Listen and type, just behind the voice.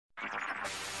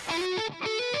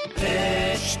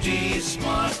HT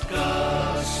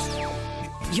Smartcast.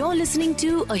 You're listening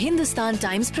to a Hindustan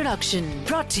Times production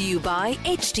brought to you by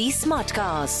HT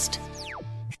Smartcast.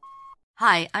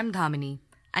 Hi, I'm Dhamini,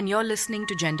 and you're listening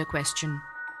to Gender Question.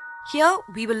 Here,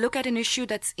 we will look at an issue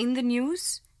that's in the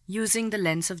news using the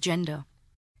lens of gender.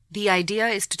 The idea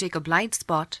is to take a blind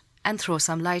spot and throw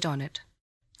some light on it.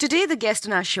 Today, the guest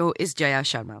on our show is Jaya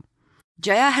Sharma.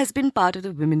 Jaya has been part of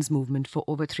the women's movement for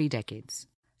over 3 decades.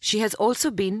 She has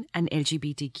also been an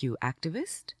LGBTQ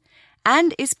activist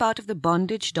and is part of the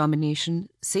bondage, domination,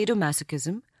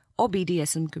 sadomasochism or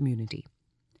BDSM community.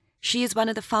 She is one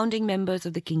of the founding members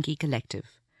of the Kinky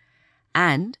Collective.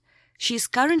 And she is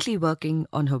currently working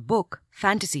on her book,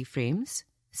 Fantasy Frames,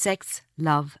 Sex,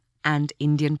 Love and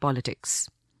Indian Politics.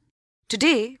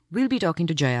 Today, we'll be talking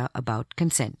to Jaya about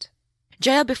consent.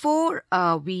 Jaya, before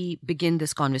we begin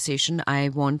this conversation, I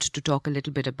want to talk a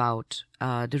little bit about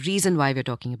the reason why we're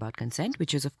talking about consent,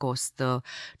 which is, of course, the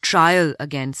trial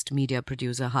against media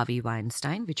producer Harvey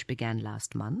Weinstein, which began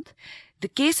last month. The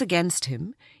case against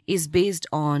him is based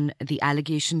on the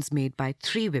allegations made by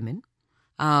 3 women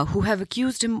who have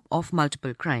accused him of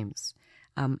multiple crimes,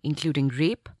 including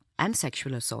rape and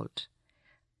sexual assault.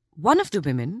 One of the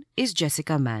women is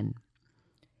Jessica Mann.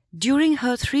 During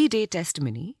her 3-day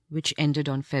testimony, which ended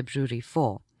on February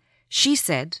 4, she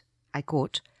said, I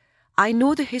quote, "I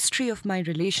know the history of my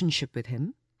relationship with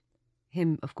him,"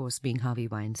 of course being Harvey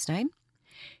Weinstein.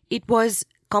 "It was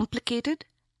complicated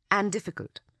and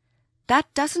difficult.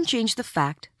 That doesn't change the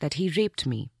fact that he raped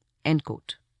me," end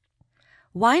quote.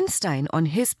 Weinstein, on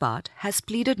his part, has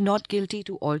pleaded not guilty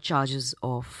to all charges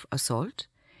of assault,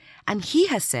 and he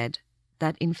has said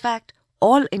that, in fact,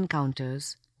 all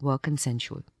encounters were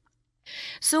consensual.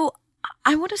 So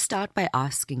I want to start by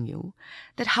asking you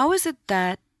that how is it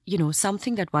that,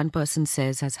 something that one person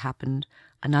says has happened,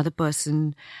 another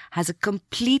person has a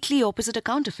completely opposite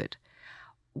account of it?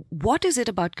 What is it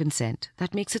about consent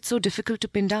that makes it so difficult to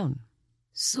pin down?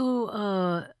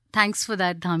 So, thanks for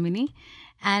that, Dhamini.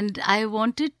 And I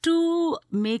wanted to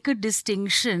make a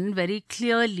distinction very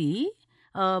clearly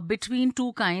between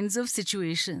 2 kinds of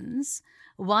situations.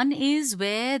 One is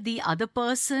where the other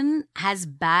person has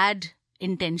bad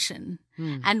intention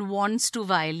and wants to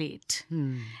violate.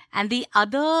 And the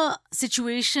other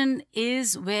situation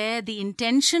is where the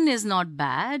intention is not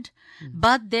bad,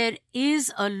 but there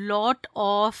is a lot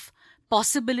of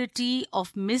possibility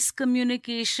of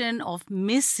miscommunication, of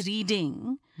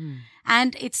misreading.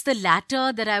 And it's the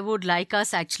latter that I would like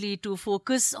us actually to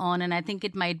focus on. And I think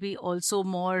it might be also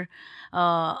more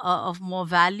of more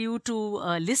value to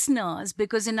listeners,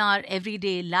 because in our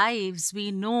everyday lives, we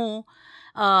know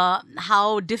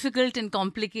how difficult and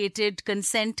complicated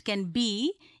consent can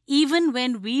be, even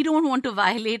when we don't want to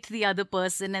violate the other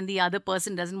person and the other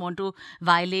person doesn't want to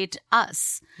violate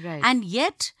us. Right. And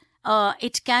yet,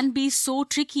 it can be so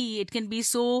tricky, it can be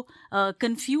so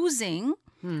confusing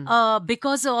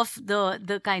because of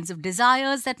the kinds of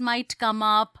desires that might come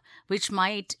up, which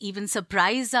might even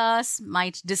surprise us,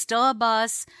 might disturb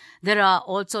us. There are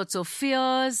all sorts of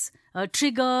fears,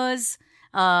 triggers,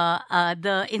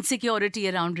 the insecurity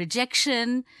around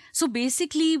rejection. So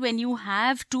basically, when you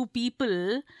have 2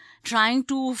 people trying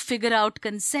to figure out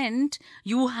consent,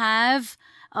 you have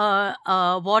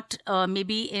what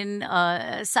maybe in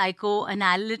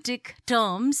psychoanalytic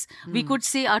terms we could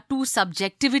say are 2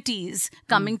 subjectivities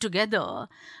coming together.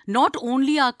 Not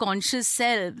only our conscious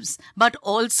selves, but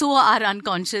also our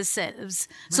unconscious selves.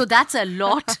 So that's a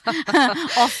lot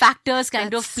of factors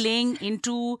kind of playing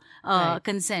into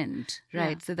consent.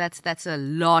 Right. Yeah. So that's a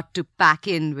lot to pack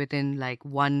in within like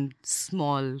one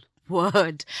small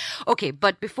word. Okay,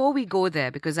 but before we go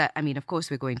there, because I mean, of course,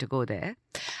 we're going to go there.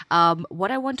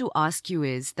 What I want to ask you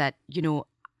is that,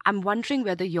 I'm wondering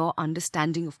whether your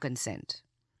understanding of consent,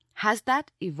 has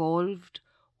that evolved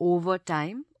over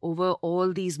time, over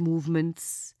all these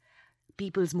movements,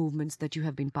 people's movements that you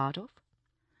have been part of?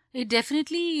 It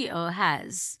definitely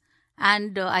has.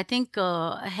 And I think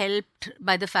helped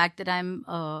by the fact that I'm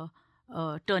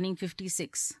turning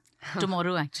 56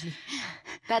 tomorrow, actually.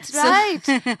 That's right.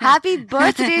 Happy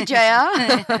birthday,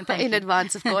 Jaya. In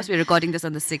advance, of course. We're recording this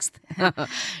on the 6th.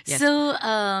 Yes.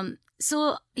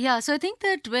 So I think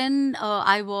that when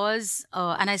I was,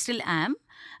 and I still am,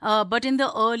 but in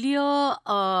the earlier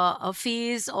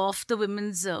phase of the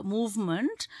women's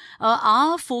movement,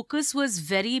 our focus was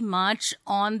very much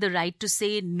on the right to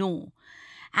say no.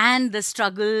 And the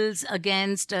struggles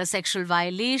against sexual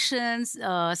violations,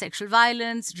 sexual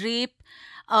violence, rape,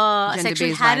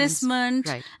 sexual harassment.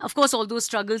 Right. Of course, all those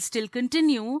struggles still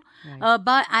continue. Right.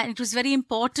 But it was very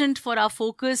important for our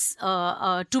focus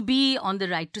to be on the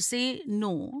right to say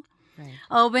no.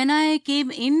 Right. When I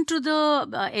came into the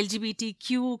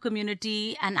LGBTQ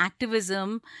community and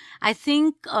activism, I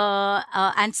think,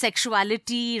 and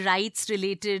sexuality rights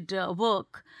related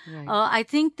work, right. I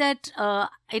think that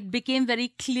it became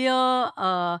very clear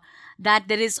that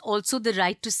there is also the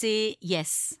right to say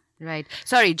yes. Right.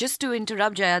 Sorry, just to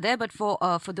interrupt Jaya there, but for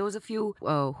those of you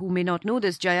who may not know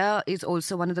this, Jaya is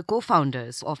also one of the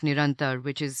co-founders of Nirantar,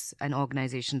 which is an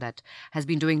organization that has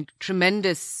been doing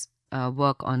tremendous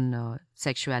work on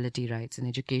sexuality rights and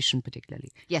education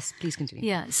particularly. Yes, please continue.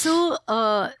 Yeah. So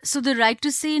the right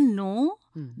to say no,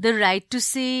 the right to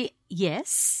say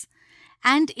yes.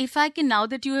 And if I can, now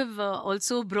that you have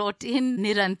also brought in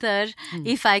Nirantar,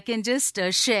 if I can just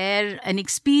share an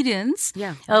experience.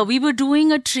 Yeah. We were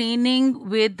doing a training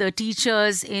with the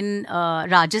teachers in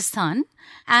Rajasthan.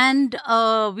 And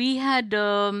we had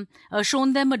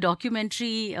shown them a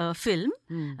documentary film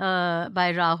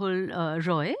by Rahul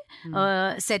Roy,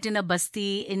 set in a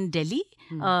basti in Delhi,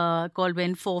 called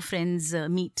When Four Friends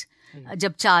Meet.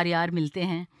 Jab Char Yaar Milte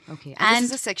Hain. Okay. And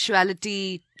this is a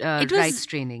sexuality rights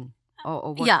training.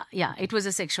 Or what? Yeah, it was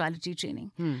a sexuality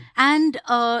training. And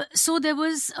so there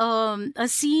was a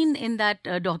scene in that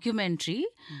documentary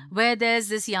where there's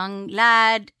this young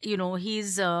lad,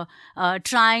 he's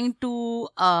trying to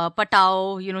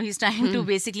patao, he's trying to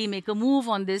basically make a move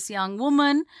on this young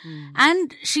woman,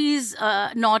 and she's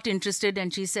not interested,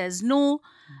 and she says no.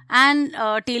 And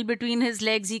tail between his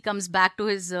legs, he comes back to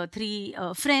his three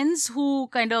friends who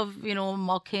kind of,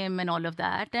 mock him and all of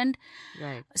that. And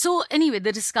right. So anyway,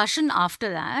 the discussion after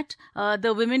that,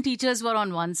 the women teachers were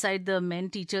on one side, the men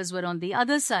teachers were on the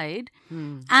other side.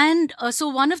 And so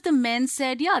one of the men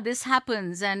said, yeah, this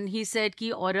happens. And he said,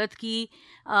 ki aurat ki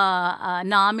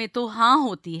na mein to haan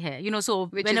hoti hai. So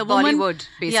which when is a woman, Bollywood,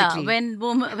 basically.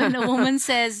 Yeah, when a woman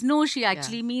says no, she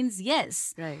actually means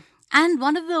yes. Right. And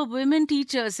one of the women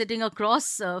teachers sitting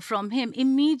across from him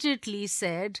immediately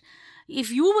said,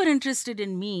 if you were interested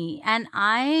in me and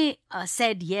I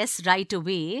said yes right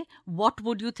away, what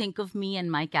would you think of me and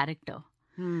my character?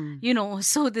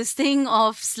 So this thing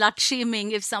of slut shaming,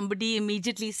 if somebody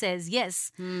immediately says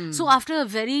yes. So after a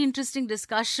very interesting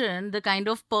discussion, the kind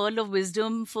of pearl of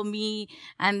wisdom for me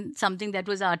and something that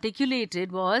was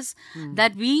articulated was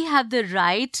that we have the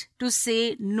right to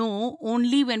say no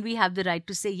only when we have the right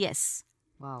to say yes.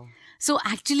 Wow. So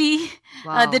actually,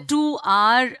 the two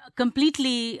are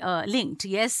completely linked.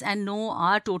 Yes and no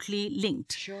are totally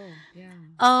linked. Sure,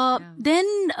 yeah. Then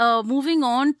moving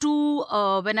on to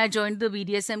when I joined the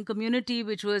BDSM community,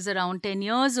 which was around 10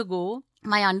 years ago,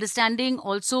 my understanding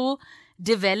also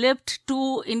developed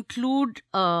to include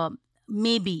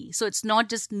maybe. So it's not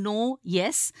just no,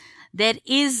 yes. There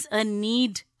is a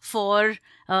need for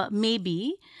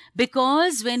maybe,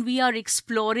 because when we are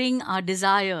exploring our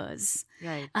desires,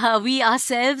 right. We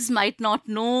ourselves might not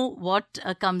know what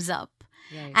comes up.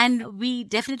 Right. And we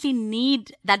definitely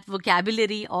need that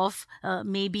vocabulary of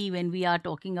maybe when we are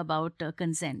talking about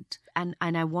consent. And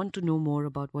I want to know more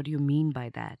about what you mean by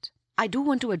that. I do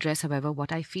want to address, however,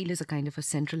 what I feel is a kind of a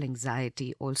central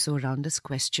anxiety also around this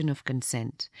question of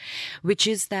consent, which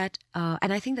is that,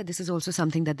 and I think that this is also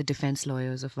something that the defense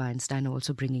lawyers of Weinstein are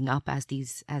also bringing up as the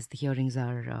hearings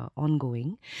are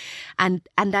ongoing, and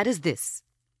that is this: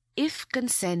 if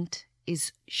consent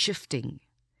is shifting,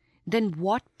 then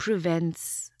what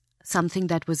prevents something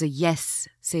that was a yes,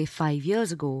 say 5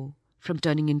 years ago, from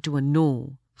turning into a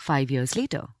no 5 years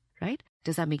later, right?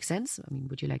 Does that make sense? I mean,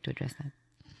 would you like to address that?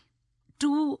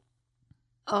 To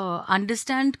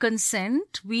understand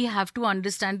consent, we have to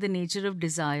understand the nature of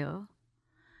desire.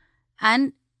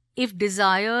 And if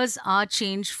desires are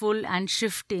changeful and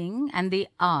shifting, and they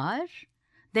are,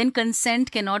 then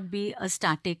consent cannot be a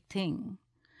static thing.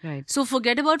 Right. So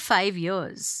forget about 5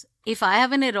 years. If I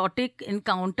have an erotic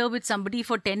encounter with somebody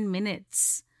for 10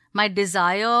 minutes, my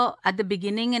desire at the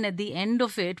beginning and at the end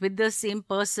of it with the same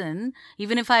person,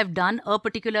 even if I've done a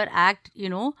particular act,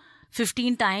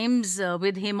 15 times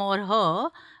with him or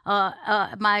her,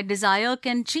 my desire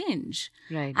can change.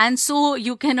 Right. And so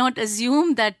you cannot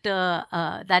assume that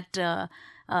I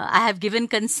have given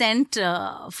consent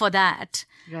for that,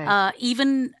 right.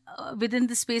 Even within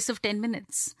the space of 10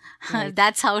 minutes. Right.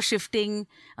 That's how shifting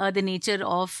the nature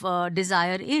of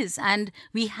desire is. And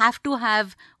we have to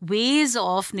have ways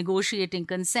of negotiating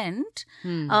consent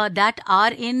that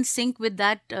are in sync with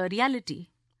that reality.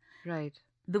 Right.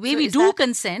 The way we do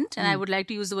consent, and I would like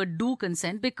to use the word do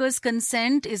consent, because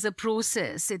consent is a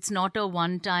process. It's not a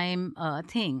one-time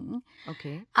thing.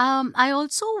 Okay. I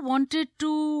also wanted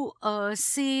to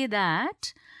say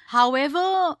that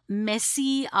however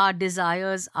messy our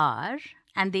desires are,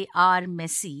 and they are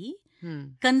messy,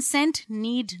 Consent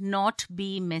need not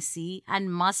be messy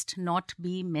and must not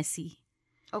be messy.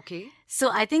 Okay.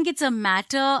 So I think it's a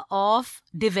matter of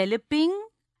developing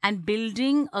and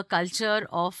building a culture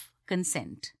of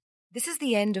consent. This is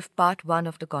the end of part 1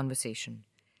 of the conversation.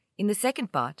 In the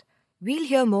second part, we'll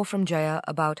hear more from Jaya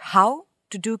about how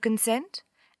to do consent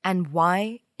and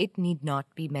why it need not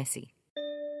be messy.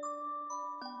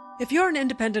 If you're an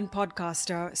independent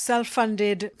podcaster,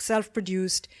 self-funded,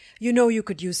 self-produced, you know you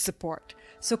could use support.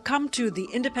 So come to the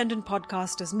Independent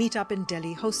Podcasters Meetup in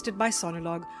Delhi, hosted by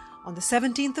Sonalog, on the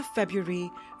 17th of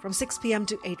February from 6 p.m.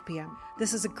 to 8 p.m.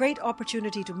 This is a great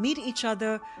opportunity to meet each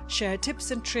other, share tips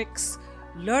and tricks,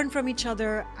 learn from each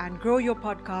other, and grow your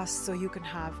podcast so you can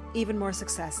have even more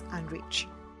success and reach.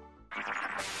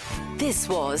 This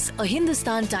was a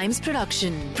Hindustan Times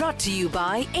production brought to you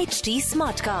by HT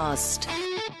Smartcast.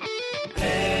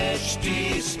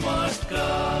 HT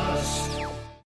Smartcast.